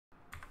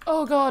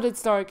Oh god,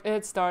 it's dark.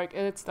 It's dark.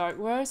 It's dark.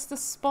 Where's the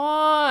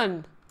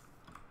spawn?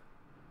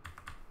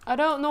 I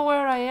don't know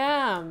where I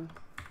am.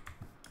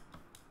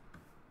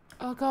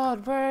 Oh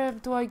god, where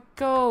do I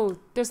go?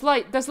 There's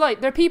light. There's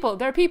light. There are people.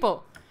 There are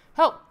people.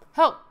 Help!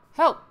 Help!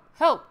 Help!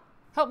 Help!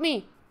 Help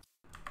me!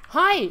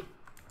 Hi!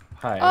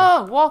 Hi.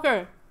 Oh,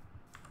 Walker!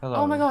 Hello.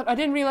 Oh my god, I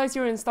didn't realize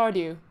you were in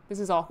Stardew. This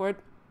is awkward.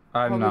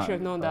 I'm Probably not. should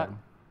have known that.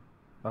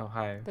 Oh,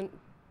 hi. Then,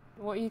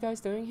 what are you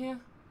guys doing here?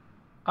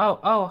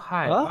 Oh,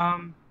 hi. Huh?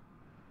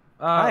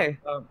 Hi.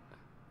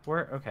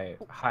 Okay.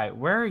 Hi.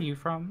 Where are you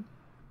from?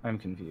 I'm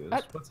confused.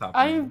 What's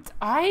happening?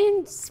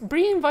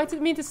 Bree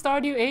invited me to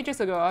Stardew ages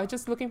ago. I was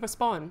just looking for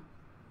spawn.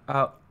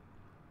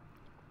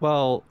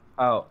 Well,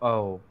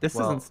 This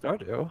isn't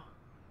Stardew.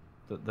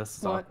 This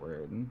is What?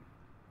 awkward.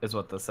 Is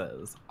what this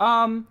is.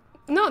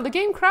 No, the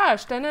game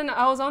crashed, and then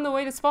I was on the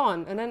way to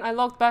spawn, and then I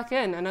logged back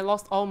in, and I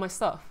lost all my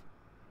stuff.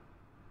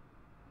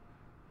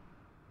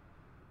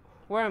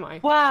 Where am I?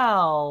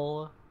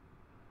 Well,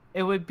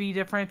 it would be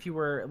different if you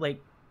were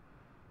like,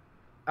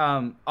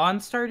 on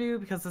Stardew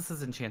because this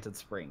is Enchanted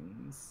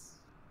Springs.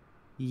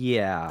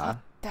 Yeah.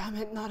 God damn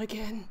it, not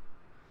again.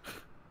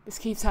 This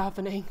keeps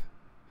happening.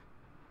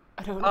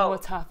 I don't know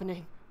what's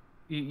happening.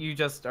 You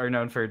just are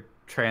known for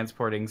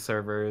transporting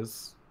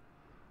servers.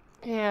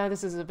 Yeah,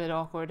 this is a bit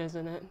awkward,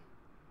 isn't it?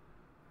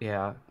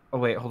 Yeah. Oh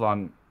wait, hold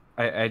on.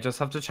 I just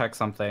have to check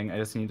something. I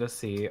just need to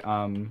see.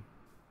 I'm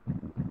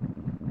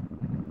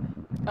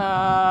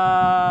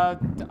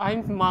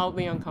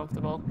mildly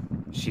uncomfortable.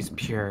 She's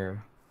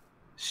pure.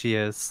 She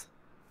is.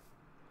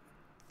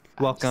 I'm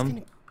just Welcome.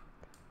 gonna...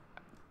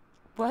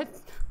 What?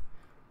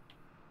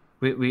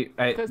 We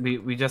had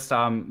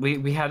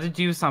to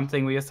do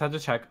something. We just had to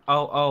check.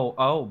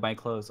 Oh, my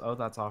clothes. Oh,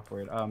 that's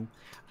awkward.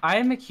 I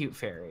am a cute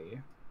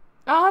fairy.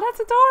 Oh, that's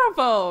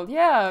adorable.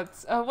 Yeah.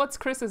 What's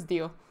Chris's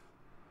deal?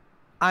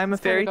 I'm a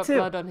He's kinda fairy got too.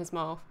 blood on his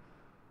mouth.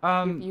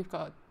 You've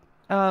got.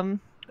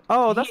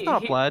 Oh, that's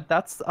not blood.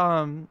 That's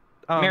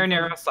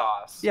Marinara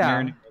sauce.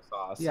 Yeah. Marinara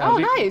sauce. Yeah. Oh,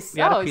 we, nice.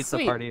 We had Oh, a pizza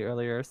sweet. party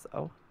earlier,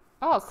 so.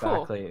 Oh,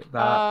 cool. Exactly.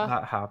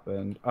 That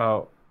happened.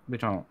 Oh, we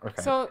don't.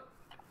 Okay. So,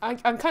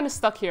 I'm kind of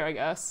stuck here, I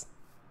guess.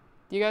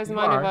 Do you guys You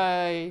mind if are.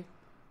 I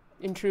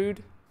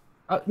intrude?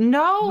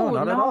 No,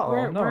 not at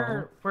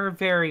all, We're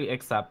very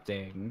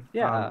accepting.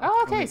 Yeah.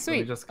 Oh, okay, let me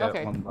sweet. just get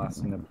Okay. one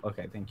last thing.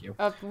 Okay, thank you.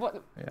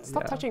 What? Yeah,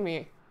 Stop yeah. touching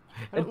me.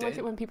 I don't like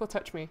it when people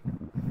touch me.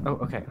 Oh,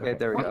 okay. Okay,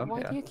 there we Why, go. why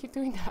yeah. do you keep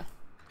doing that?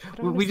 I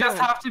don't We just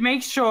understand. have to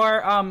make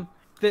sure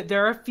that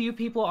there are a few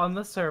people on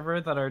the server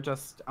that are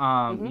just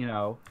you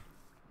know,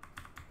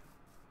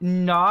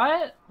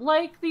 not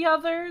like the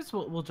others.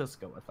 We'll just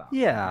go with that.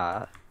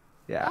 Yeah.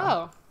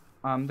 Yeah.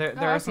 Oh, There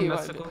I are see some what-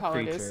 mystical how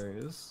it is.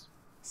 creatures.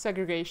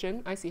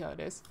 segregation. I see how it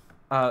is.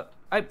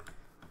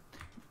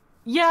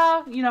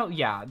 Yeah, you know,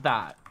 yeah,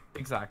 that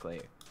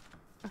exactly.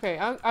 Okay,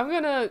 I'm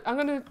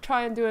gonna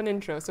try and do an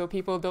intro so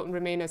people don't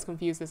remain as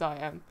confused as I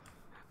am.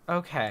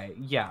 Okay,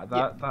 yeah,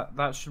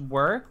 that should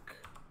work.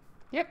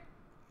 Yep.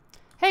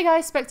 Hey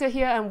guys, Spectre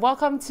here, and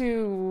welcome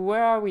to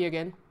where are we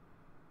again?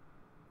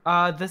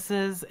 This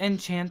is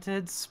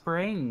Enchanted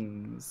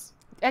Springs.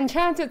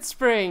 Enchanted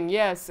Spring.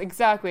 Yes,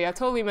 exactly. I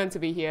totally meant to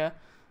be here.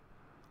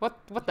 What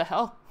the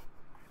hell?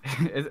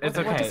 It's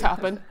okay. What just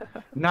happened?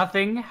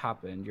 Nothing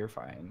happened. You're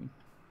fine.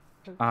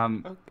 Let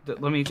me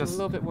I'm a just.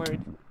 little bit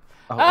worried.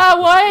 Oh,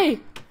 Why?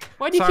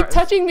 Why do you Sorry. keep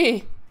touching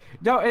me?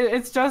 No,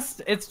 it's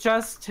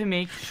just to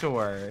make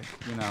sure,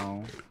 you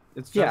know.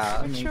 It's just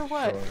Yeah. to make Sure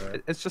what?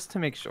 It's just to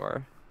make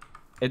sure.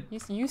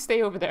 You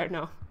stay over there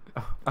now.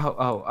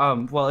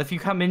 Well, if you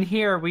come in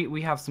here,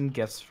 we have some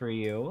gifts for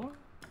you.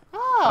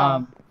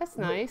 Oh, that's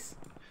nice.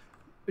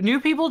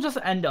 New people just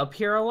end up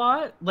here a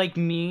lot. Like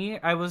me,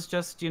 I was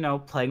just, you know,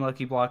 playing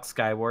Lucky Block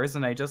Skywars,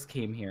 and I just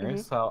came here.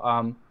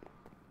 So,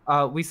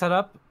 we set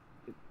up.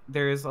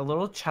 There's a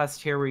little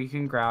chest here where you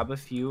can grab a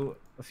few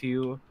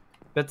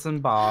bits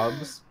and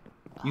bobs.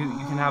 You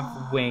can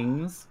have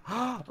wings.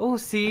 Oh,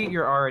 see,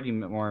 you're already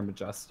more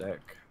majestic.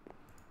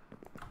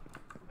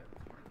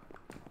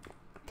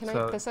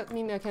 Does that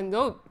mean I can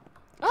go?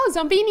 Oh,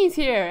 Zombini's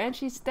here, and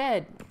she's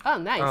dead. Oh,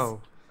 nice.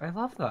 Oh, I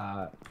love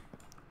that.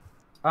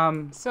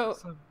 So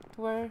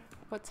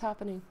what's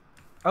happening?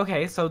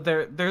 Okay, so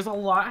there's a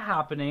lot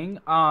happening.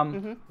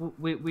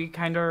 We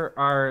kind of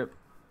are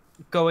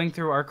going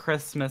through our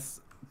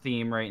Christmas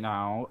theme right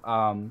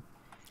now.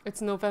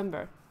 It's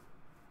November.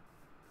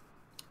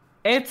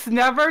 It's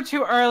never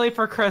too early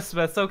for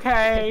Christmas,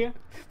 okay?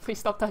 Please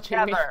stop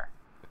touching me.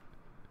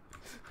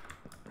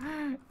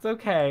 It's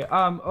okay.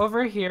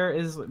 Over here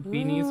is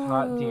Beanie's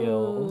Hot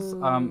Deals.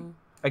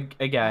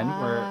 Again,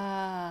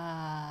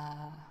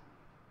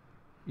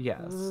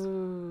 yes.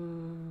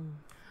 Ooh.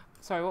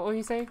 Sorry, what were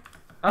you saying?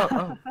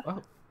 Oh.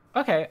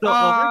 Okay. So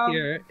over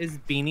here is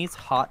Beanie's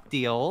Hot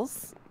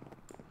Deals.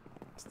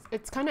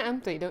 It's kind of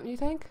empty, don't you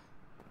think?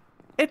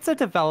 It's a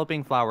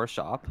developing flower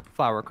shop.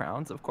 Flower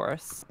crowns, of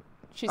course.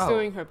 She's Oh.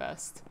 doing her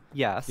best.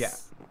 Yes. Yeah.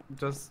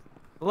 Just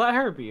let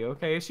her be,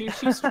 okay? She's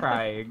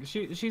trying.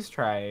 She's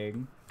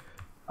trying.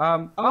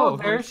 Oh,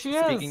 there she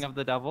is. Speaking of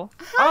the devil.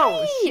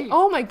 Oh,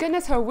 Oh my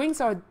goodness, her wings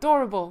are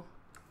adorable.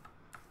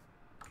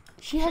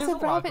 She has a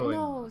lot rabbit going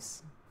on.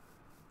 nose.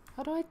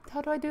 How do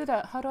I do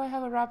that? How do I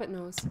have a rabbit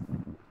nose?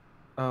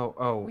 Oh,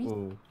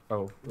 ooh.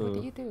 What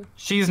do you do?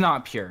 She's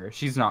not pure.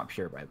 She's not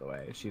pure, by the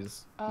way.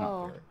 She's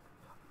not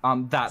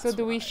pure. That's So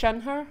do we why. shun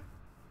her?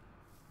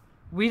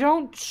 We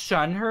don't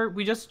shun her.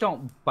 We just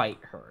don't bite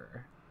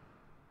her.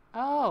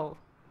 Oh.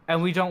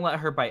 And we don't let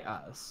her bite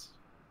us.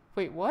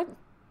 Wait, what?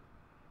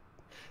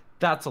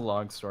 That's a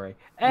long story.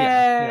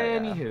 Yeah.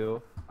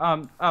 Anywho,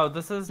 oh,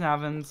 this is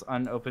Navin's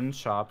unopened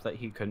shop that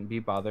he couldn't be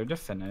bothered to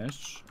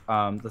finish.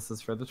 This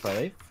is for the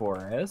Twilight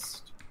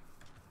Forest.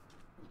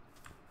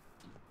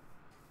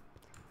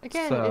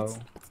 Again, So- it's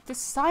the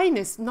sign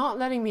is not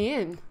letting me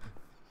in.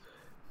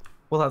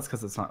 Well, that's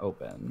because it's not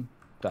open.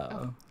 Duh.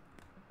 Oh.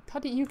 How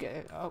did you get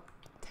it? Oh,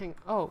 dang.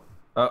 Oh.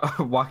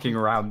 Walking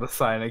around the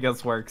sign, I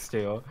guess, works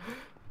too.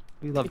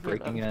 We love Leave me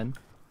breaking alone.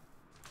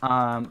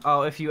 in.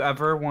 Oh, if you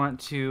ever want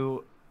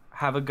to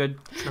have a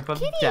good trip of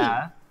Kitty!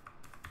 death,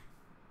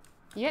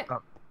 Yeah.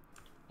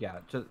 yeah,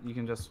 you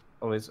can just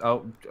always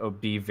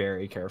be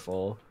very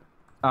careful.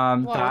 Why?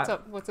 What's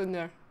up? What's in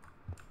there?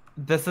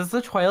 This is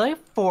the Twilight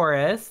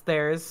Forest.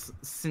 There's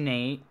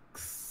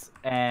snakes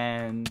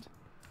and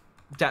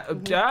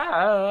no.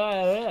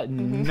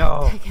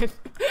 Dang it.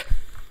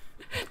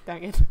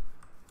 Dang it.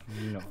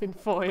 No. I've been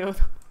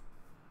foiled.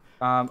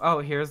 Oh,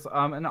 here's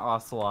an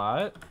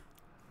ocelot.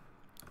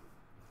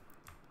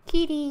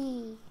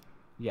 Kitty.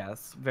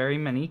 Yes, very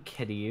many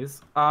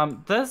kitties.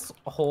 This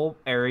whole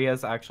area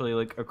is actually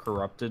like a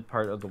corrupted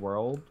part of the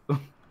world.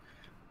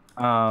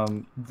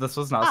 This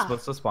was not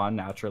supposed to spawn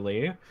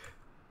naturally.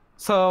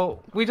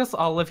 So we just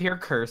all live here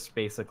cursed,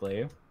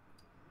 basically.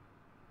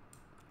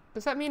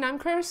 Does that mean I'm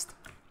cursed?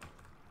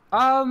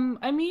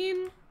 I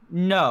mean,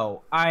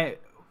 no.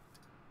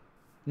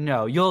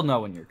 No, you'll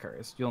know when you're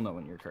cursed. You'll know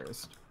when you're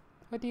cursed.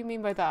 What do you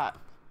mean by that?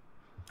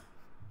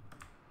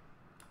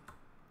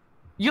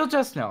 You'll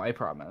just know, I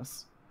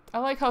promise. I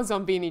like how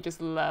Zombini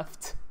just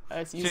left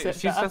as you said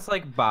She's that. just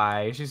like,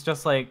 bye. She's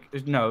just like,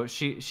 no,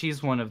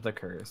 she's one of the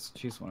cursed.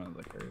 She's one of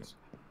the cursed.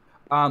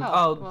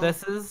 well.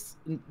 This is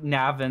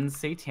Navin's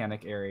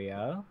satanic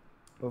area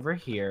over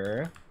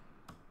here.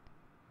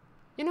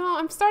 You know,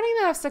 I'm starting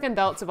to have second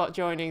doubts about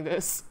joining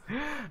this.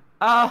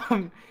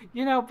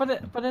 You know, but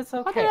it's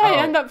okay. How did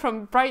I end up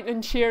from bright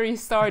and cheery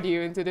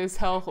Stardew into this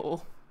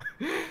hellhole?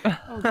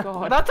 Oh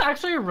god. That's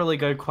actually a really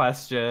good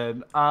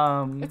question.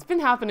 It's been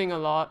happening a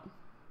lot.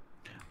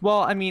 Well,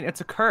 I mean,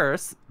 it's a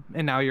curse,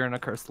 and now you're in a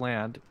cursed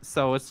land,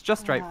 so it's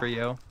just right for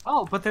you.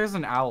 Oh, but there's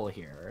an owl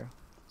here.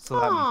 So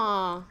that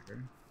Aww.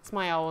 means It's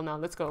my owl now.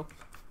 Let's go.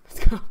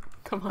 Let's go.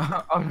 Come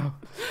on. oh no.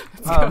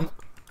 Let's go.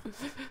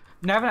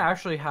 Navin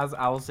actually has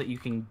owls that you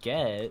can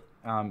get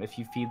if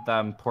you feed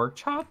them pork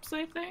chops,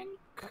 I think.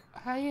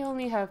 I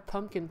only have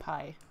pumpkin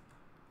pie.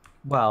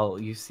 Well,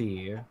 you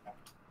see,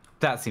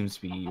 that seems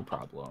to be your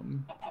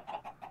problem.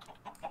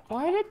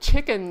 Why are there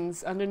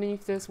chickens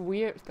underneath this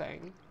weird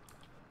thing?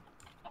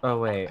 Oh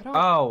wait. I don't-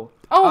 Oh.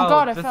 Oh,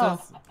 God, I this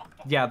fell.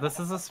 Yeah, this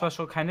is a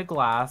special kind of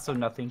glass, so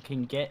nothing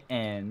can get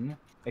in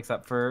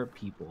except for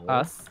people.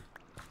 Us?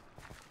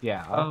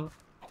 Yeah. Oh,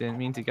 didn't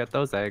mean to get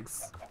those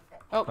eggs.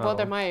 Oh, well,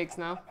 they're Oh. my eggs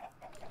now.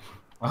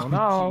 Oh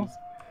no.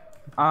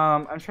 jeez.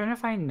 I'm trying to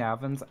find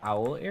Navin's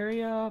owl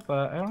area,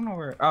 but I don't know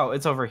where. Oh,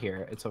 it's over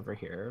here. It's over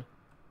here.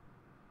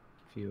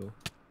 If you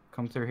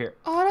come through here.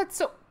 Oh, that's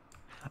so...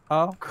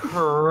 Oh.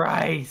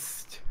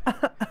 Christ.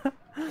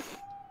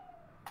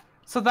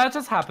 So that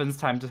just happens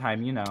time to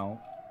time, you know.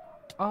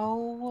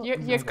 Oh. You're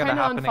gonna kind of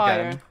on happen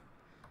fire.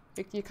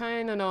 again. You're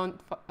kind of on...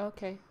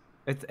 Okay.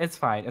 It's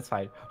fine. It's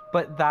fine.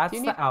 But that's Do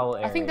you the need- owl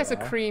area. I think there's a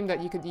cream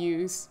that you could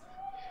use.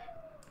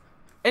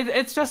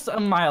 It's just a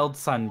mild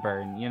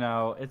sunburn, you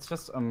know. It's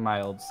just a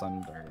mild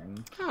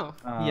sunburn. Oh,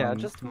 Yeah,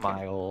 just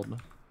mild.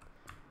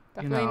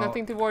 definitely know-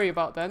 nothing to worry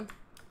about then.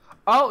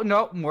 Oh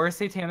no, more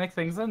satanic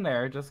things in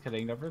there. Just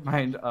kidding. Never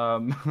mind.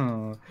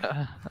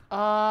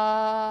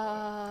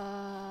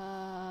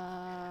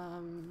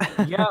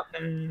 Yep.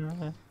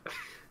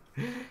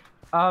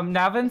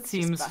 Navin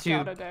seems Just back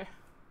out to of there.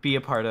 be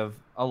a part of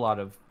a lot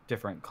of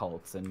different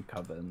cults and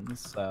covens,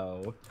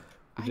 so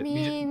I we ju-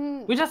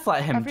 mean, we just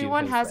let him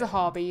everyone do his has a thing.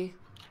 hobby.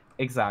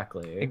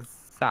 Exactly.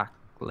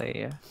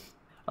 Exactly.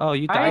 Oh,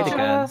 you died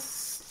again.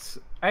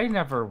 I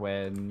never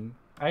win.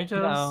 I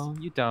just No,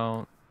 you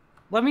don't.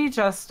 let me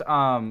just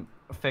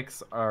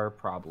fix our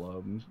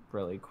problem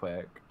really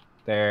quick.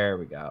 There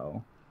we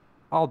go.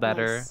 All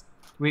better. Nice.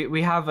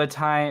 We have a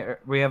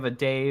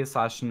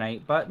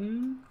day/night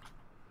button.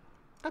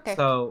 Okay.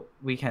 So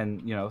we can,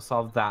 you know,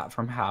 solve that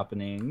from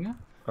happening.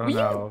 Oh Were you-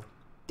 no.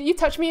 Did you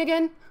touch me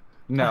again?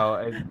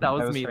 No, That I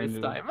was me trying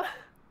this to- time.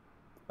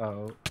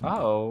 Oh,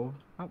 how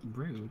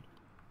rude.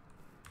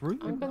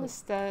 I'm gonna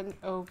stand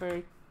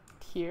over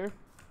here.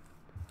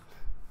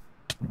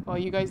 While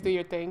you guys do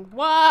your thing.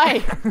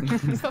 Why?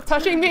 Stop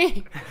touching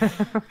me!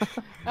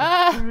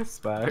 Ah!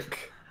 Respect.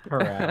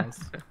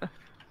 Harass.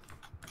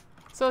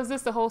 So is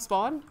this the whole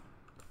spawn?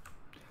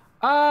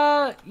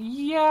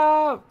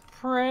 Yeah,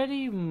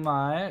 Pretty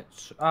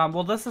much.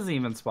 Well, this isn't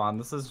even spawn.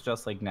 This is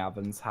just like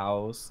Navin's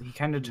house. He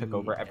kind of took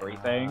over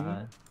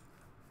everything.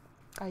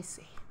 I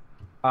see.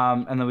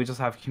 And then we just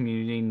have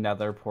community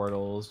nether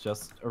portals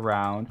just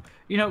around.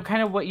 You know,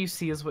 kind of what you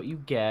see is what you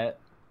get.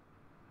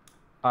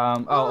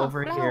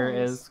 Over here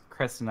is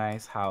Chris and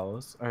I's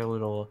house, our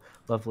little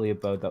lovely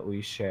abode that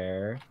we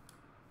share.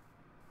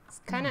 It's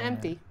kind of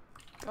empty.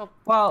 Oh,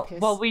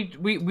 well,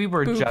 we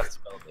were just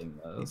building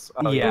this.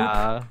 Oh,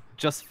 yeah,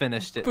 just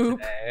finished it Boop.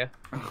 today.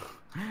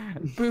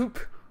 Boop.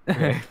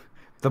 Okay.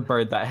 The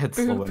bird that hits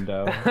the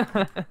window.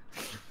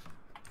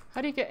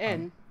 How do you get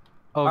in?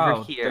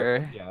 Over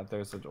here.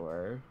 There's a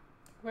door.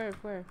 Where?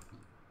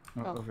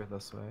 Over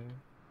this way.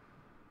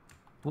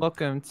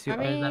 Welcome to our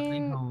lovely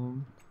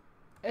home.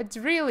 It's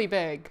really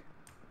big.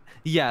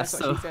 Yeah, That's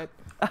what she said.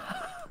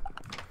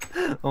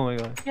 Oh my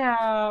god.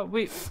 Yeah,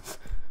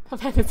 I'm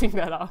editing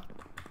that out.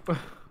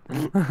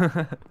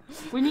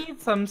 we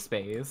need some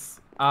space.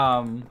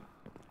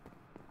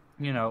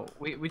 You know,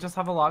 we just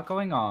have a lot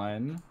going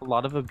on. A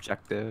lot of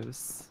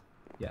objectives.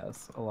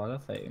 Yes, a lot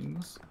of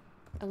things.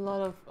 A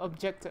lot of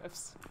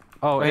objectives.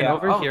 Oh, and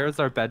over here is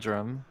our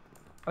bedroom.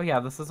 Oh yeah,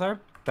 this is our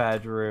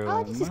bedroom.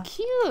 Oh, this is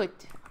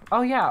cute.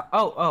 Oh yeah.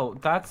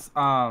 That's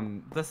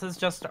this is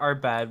just our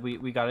bed.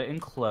 We got it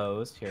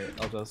enclosed. Here,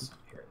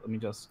 let me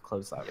just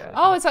close that. Yeah.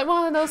 Oh, it's like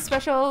one of those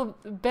special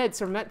beds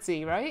from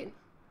Etsy, right?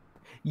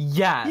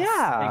 Yes.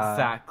 Yeah.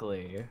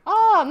 Exactly.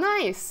 Oh,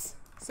 nice.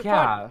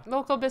 Support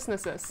local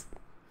businesses.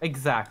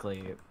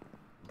 Exactly.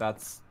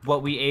 That's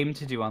what we aim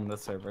to do on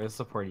this server, is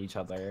support each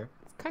other.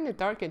 It's kind of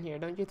dark in here,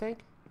 don't you think?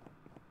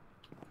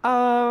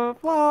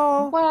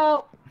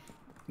 Well,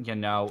 you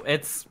know,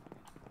 it's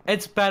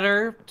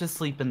better to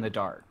sleep in the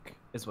dark,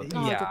 is what.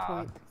 Oh, good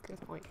point.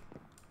 Good point.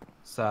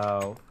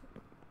 So,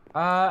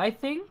 I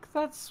think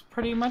that's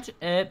pretty much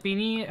it.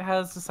 Beanie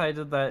has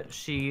decided that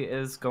she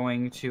is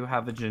going to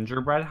have a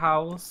gingerbread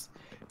house,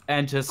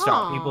 and to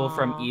stop people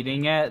from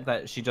eating it,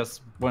 that she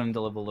just wanted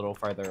to live a little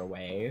farther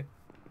away.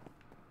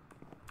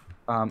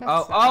 That's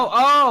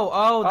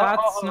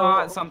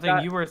not something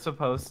you were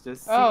supposed to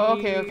see. Oh,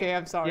 okay,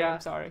 I'm sorry, Yeah.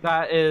 I'm sorry.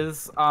 That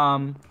is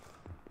our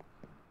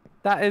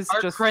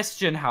just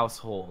Christian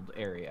household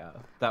area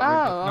that we're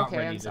not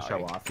ready to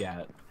show off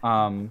yet.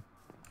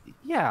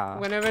 Yeah.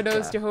 Whenever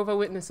those Jehovah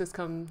Witnesses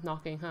come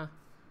knocking, huh?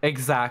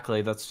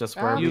 Exactly, that's just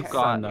where Okay. we've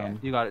gone them.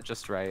 You got it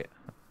just right.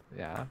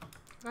 Yeah.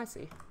 I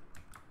see.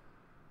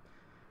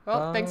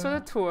 Well, thanks for the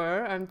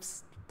tour. I'm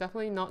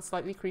definitely not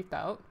slightly creeped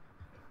out.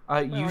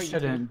 You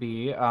shouldn't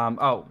be.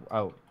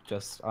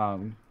 Just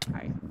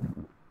Hi.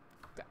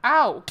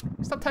 Ow!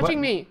 Stop touching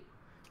me!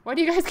 Why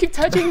do you guys keep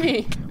touching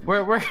me?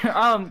 we're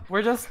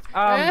just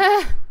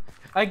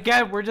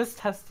again, we're just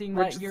testing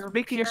We're that just you're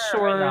making pure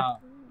sure right now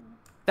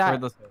that for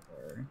the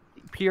server.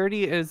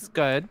 purity is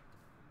good.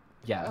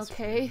 Yes.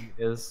 Okay.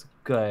 Is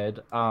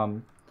good.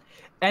 And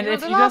You know,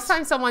 the last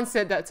time someone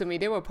said that to me,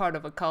 they were part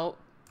of a cult.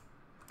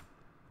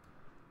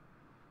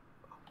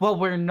 Well,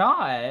 we're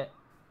not.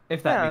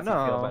 If that makes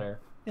you feel better.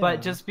 Yeah.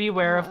 But just be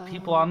aware of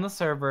people on the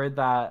server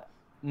that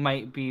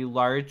might be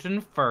large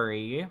and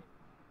furry.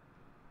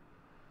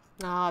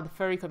 Ah, the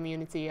furry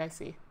community, I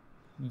see.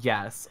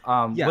 Yes.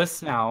 Yes. With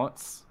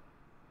snouts.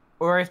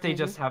 Or if they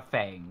just have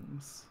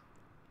fangs.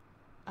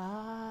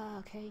 Ah,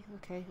 okay.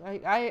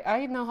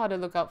 I know how to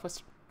look out for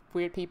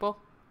weird people.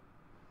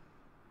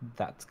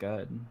 That's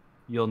good.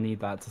 You'll need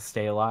that to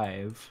stay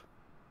alive.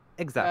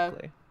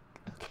 Exactly.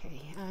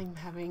 Okay,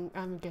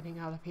 I'm getting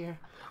out of here.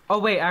 Oh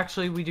wait,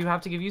 actually we do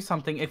have to give you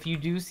something. If you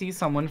do see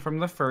someone from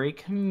the furry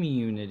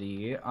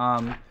community,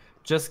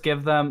 just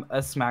give them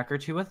a smack or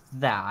two with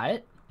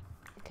that.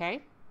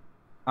 Okay.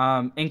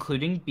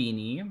 Including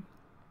Beanie.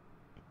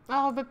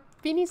 Oh, but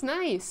Beanie's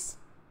nice.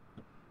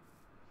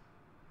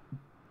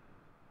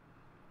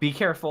 Be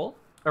careful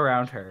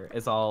around her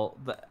is all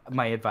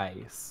my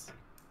advice.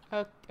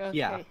 Okay.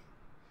 Yeah.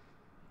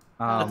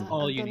 That's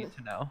all I'm you gonna- need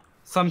to know.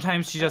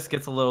 Sometimes she just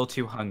gets a little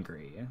too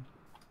hungry.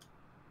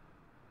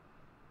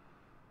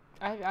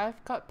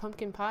 I've got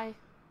pumpkin pie.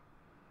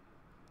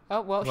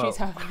 Oh well, she's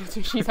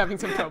having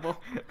some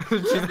trouble.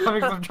 She's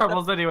having some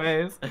troubles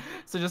anyways.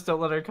 So just don't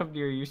let her come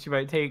near you. She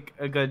might take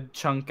a good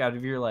chunk out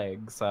of your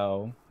leg,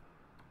 so.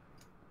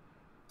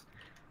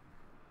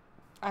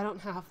 I don't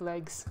have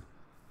legs.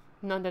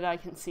 None that I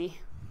can see.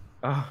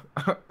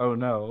 Oh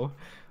no.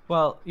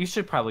 Well, you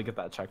should probably get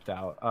that checked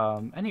out.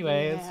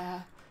 Anyways,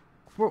 Yeah.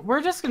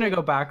 we're just gonna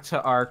go back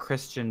to our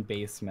Christian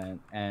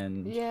basement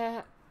and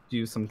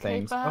do some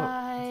things.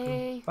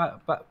 Bye. Oh,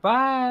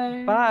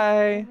 bye.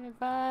 Bye.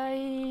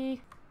 Bye.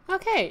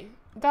 Okay,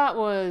 that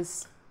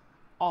was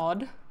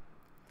odd.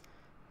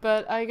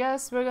 But I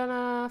guess we're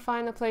gonna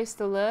find a place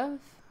to live,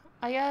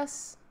 I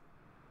guess.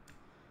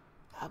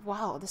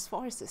 Wow, this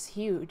forest is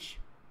huge.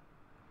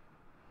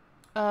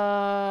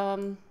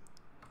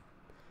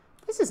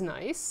 This is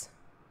nice.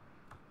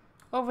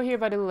 Over here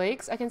by the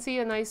lakes, I can see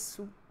a nice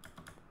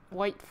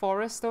white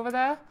forest over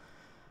there.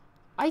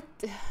 I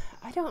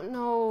don't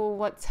know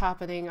what's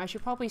happening. I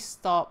should probably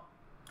stop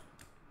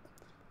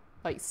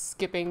like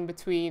skipping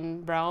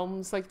between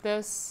realms like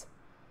this.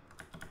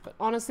 But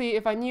honestly,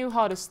 if I knew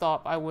how to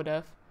stop, I would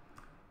have.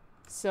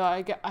 So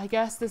I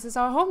guess this is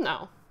our home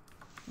now.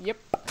 Yep.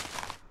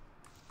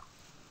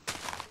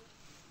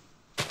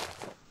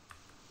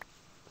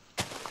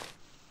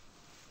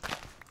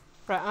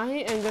 Right, I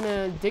am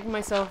gonna dig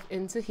myself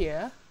into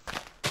here.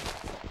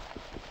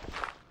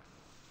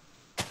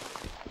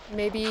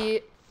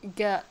 Maybe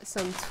get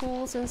some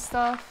tools and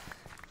stuff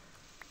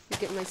to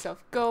get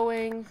myself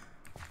going.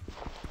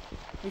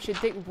 We should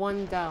dig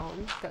one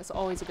down. That's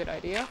always a good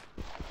idea.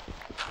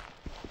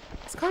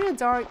 It's kind of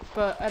dark,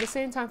 but at the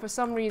same time, for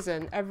some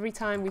reason, every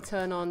time we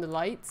turn on the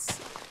lights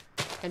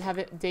and have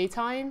it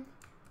daytime,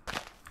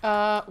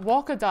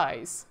 Walker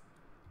dies.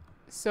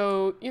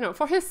 So, you know,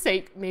 for his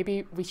sake,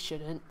 maybe we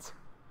shouldn't.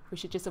 We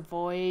should just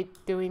avoid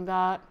doing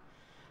that.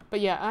 But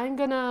yeah, I'm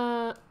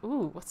gonna...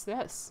 Ooh, what's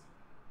this?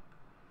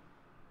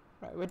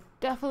 Right, we're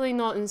definitely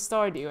not in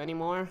Stardew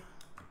anymore.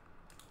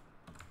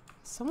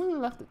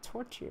 Someone left a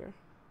torch here.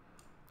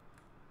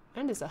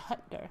 And there's a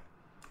hut there.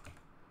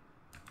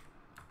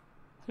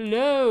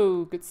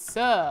 Hello, good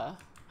sir.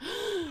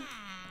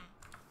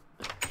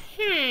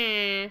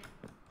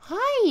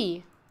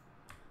 Hi.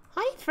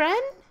 Hi,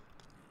 friend.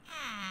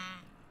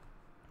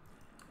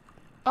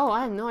 Oh,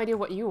 I have no idea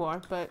what you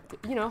are, but,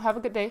 you know, have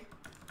a good day.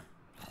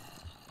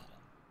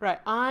 Right,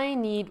 I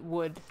need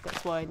wood.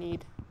 That's what I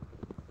need.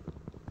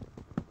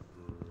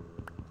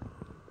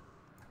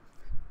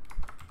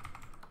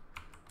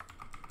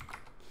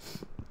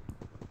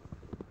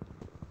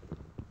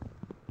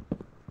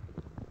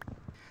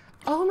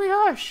 Oh my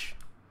gosh!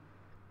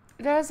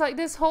 There's like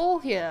this hole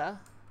here.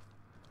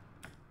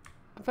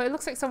 But it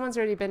looks like someone's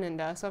already been in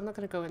there, so I'm not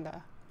gonna go in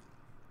there.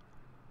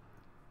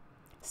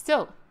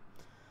 Still,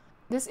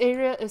 this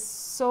area is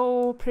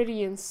so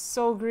pretty and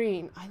so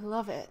green. I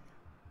love it.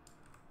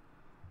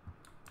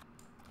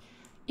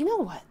 You know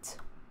what?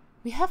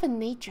 We have a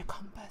nature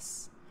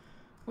compass,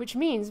 which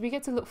means we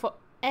get to look for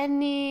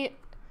any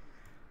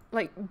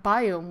like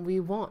biome we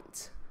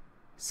want.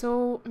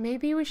 So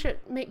maybe we should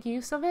make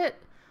use of it.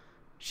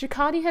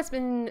 Shikadi has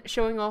been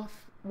showing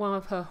off one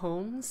of her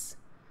homes,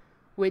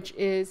 which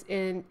is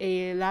in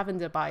a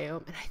lavender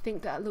biome, and I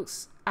think that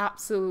looks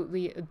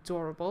absolutely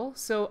adorable.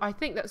 So I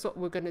think that's what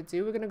we're gonna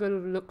do. We're gonna go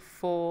look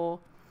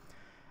for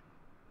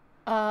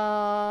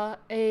a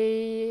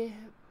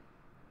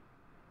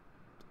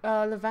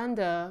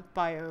lavender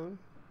biome,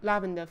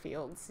 lavender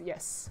fields.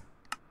 Yes.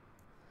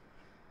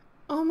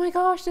 Oh my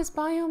gosh, this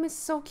biome is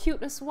so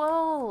cute as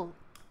well.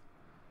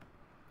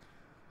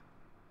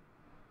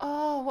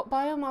 Oh, what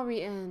biome are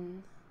we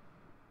in?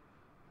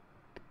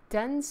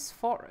 Dense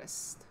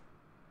forest.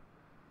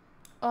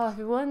 Oh, if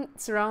we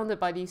weren't surrounded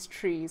by these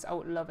trees, I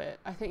would love it.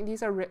 I think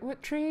these are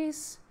redwood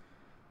trees.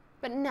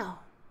 But no,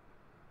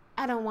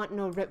 I don't want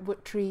no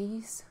redwood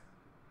trees.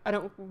 I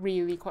don't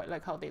really quite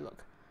like how they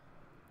look.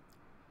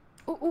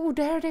 Oh,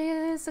 there it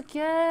is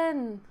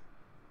again.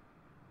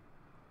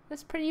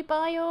 This pretty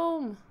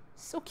biome.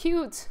 So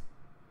cute.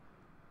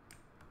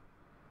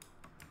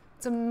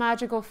 It's a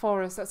magical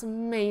forest. That's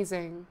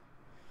amazing.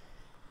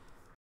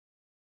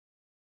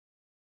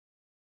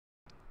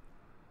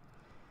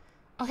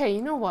 Okay,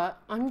 you know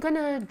what? I'm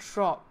gonna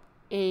drop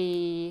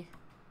a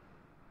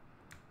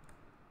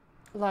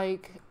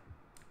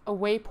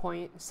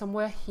waypoint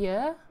somewhere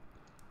here.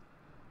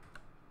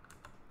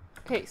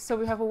 Okay, so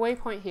we have a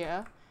waypoint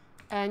here,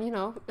 and you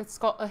know, it's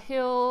got a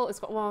hill, it's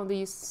got one of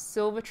these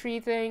silver tree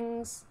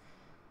things,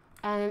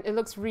 and it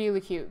looks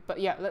really cute. But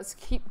yeah, let's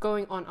keep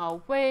going on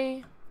our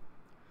way.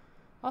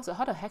 Also,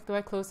 how the heck do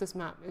I close this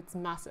map? It's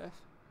massive.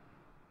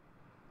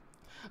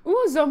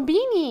 Ooh,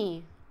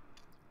 Zombini!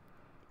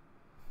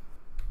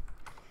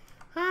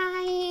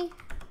 Hi!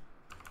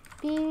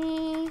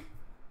 Beanie!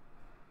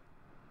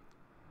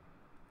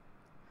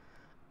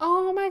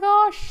 Oh my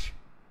gosh!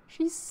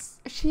 She's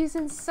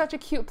in such a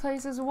cute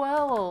place as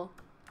well.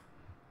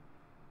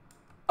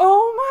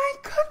 Oh my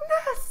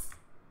goodness!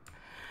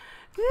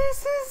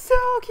 This is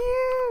so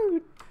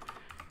cute!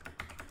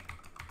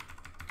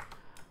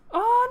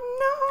 Oh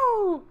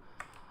no!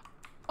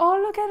 Oh,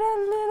 look at that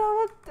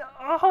little...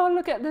 Oh,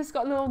 look at this,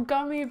 got little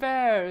gummy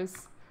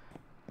bears.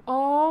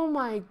 Oh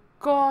my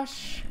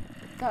gosh.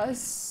 That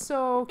is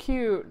so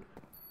cute.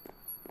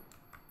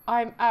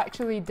 I'm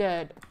actually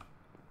dead.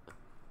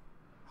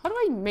 How do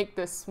I make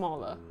this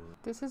smaller?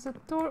 This is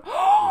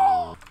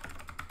adorable.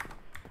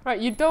 Right,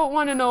 you don't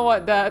want to know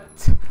what that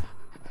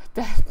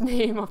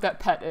name of that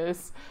pet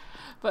is.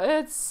 But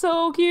it's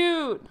so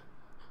cute.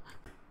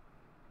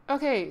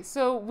 Okay,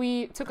 so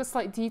we took a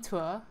slight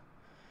detour.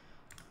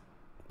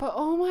 But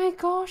oh my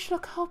gosh,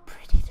 look how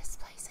pretty this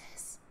place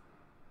is.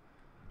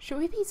 Should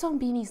we be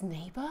Zombini's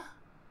neighbor?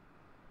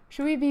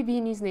 Should we be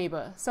Beanie's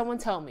neighbor? Someone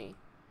tell me.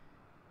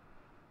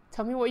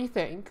 Tell me what you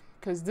think,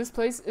 because this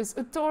place is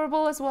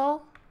adorable as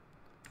well.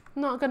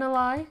 Not gonna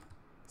lie.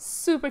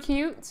 Super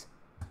cute.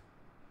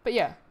 But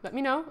yeah, let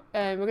me know,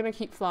 and we're gonna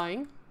keep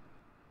flying.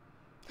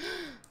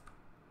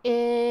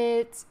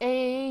 It's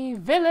a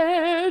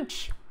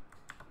village!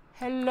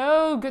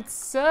 Hello, good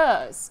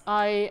sirs.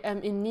 I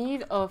am in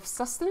need of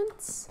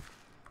sustenance.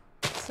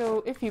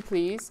 So if you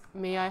please,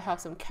 may I have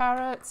some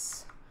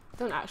carrots?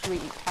 Don't actually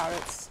eat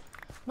carrots.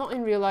 Not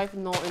in real life,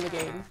 not in the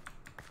game.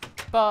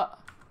 But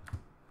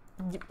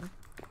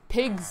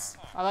pigs.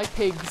 I like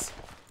pigs.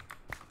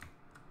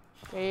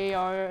 They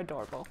are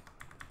adorable.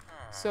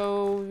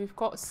 So we've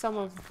got some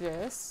of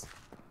this.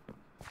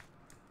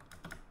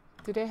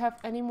 Do they have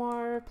any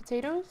more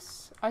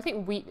potatoes? I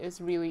think wheat is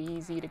really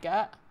easy to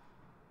get.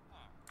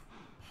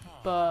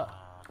 But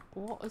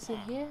what is in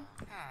here?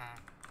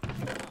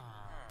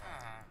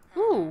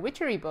 Ooh,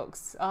 witchery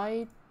books.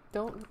 I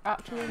don't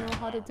actually know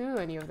how to do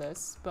any of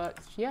this, but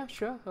yeah,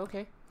 sure,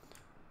 okay.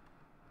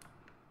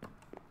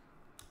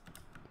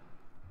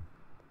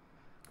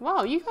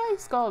 Wow, you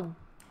guys got a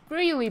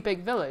really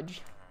big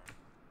village.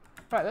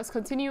 Right, let's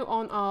continue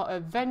on our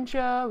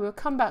adventure. We'll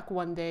come back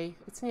one day.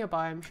 It's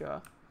nearby, I'm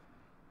sure.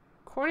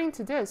 According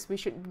to this, we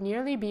should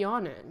nearly be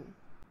on it.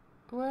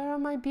 Where are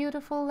my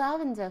beautiful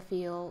lavender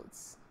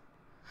fields?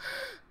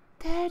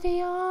 There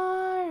they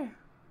are!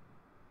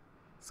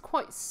 It's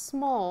quite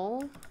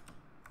small.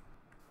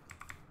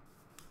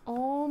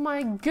 Oh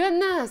my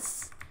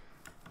goodness!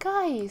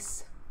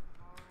 Guys!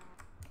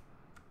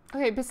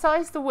 Okay,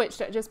 besides the witch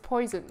that just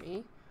poisoned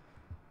me,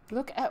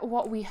 look at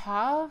what we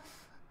have.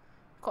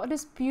 Got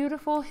this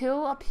beautiful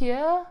hill up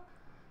here.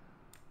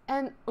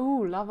 And,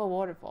 ooh, lava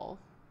waterfall.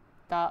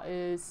 That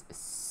is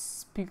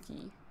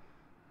spooky.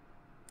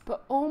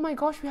 But oh my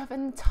gosh, we have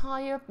an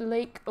entire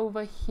lake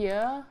over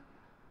here.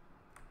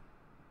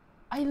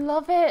 I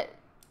love it!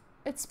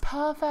 It's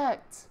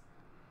perfect!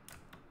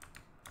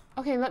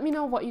 Okay, let me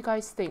know what you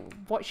guys think.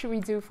 What should we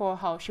do for a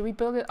house? Should we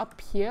build it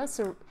up here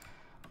so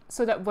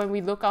that when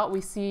we look out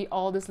we see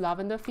all this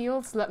lavender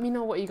fields? Let me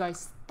know what you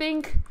guys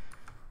think.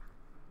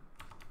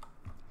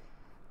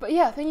 But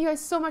yeah, thank you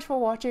guys so much for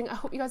watching. I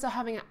hope you guys are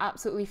having an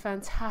absolutely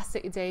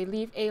fantastic day.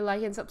 Leave a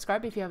like and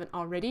subscribe if you haven't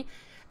already.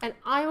 And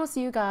I will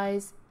see you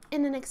guys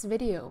in the next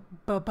video.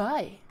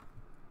 Bye-bye.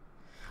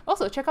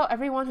 Also, check out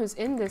everyone who's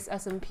in this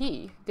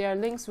SMP. Their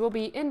links will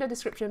be in the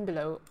description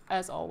below,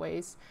 as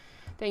always.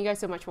 Thank you guys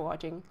so much for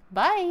watching.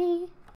 Bye!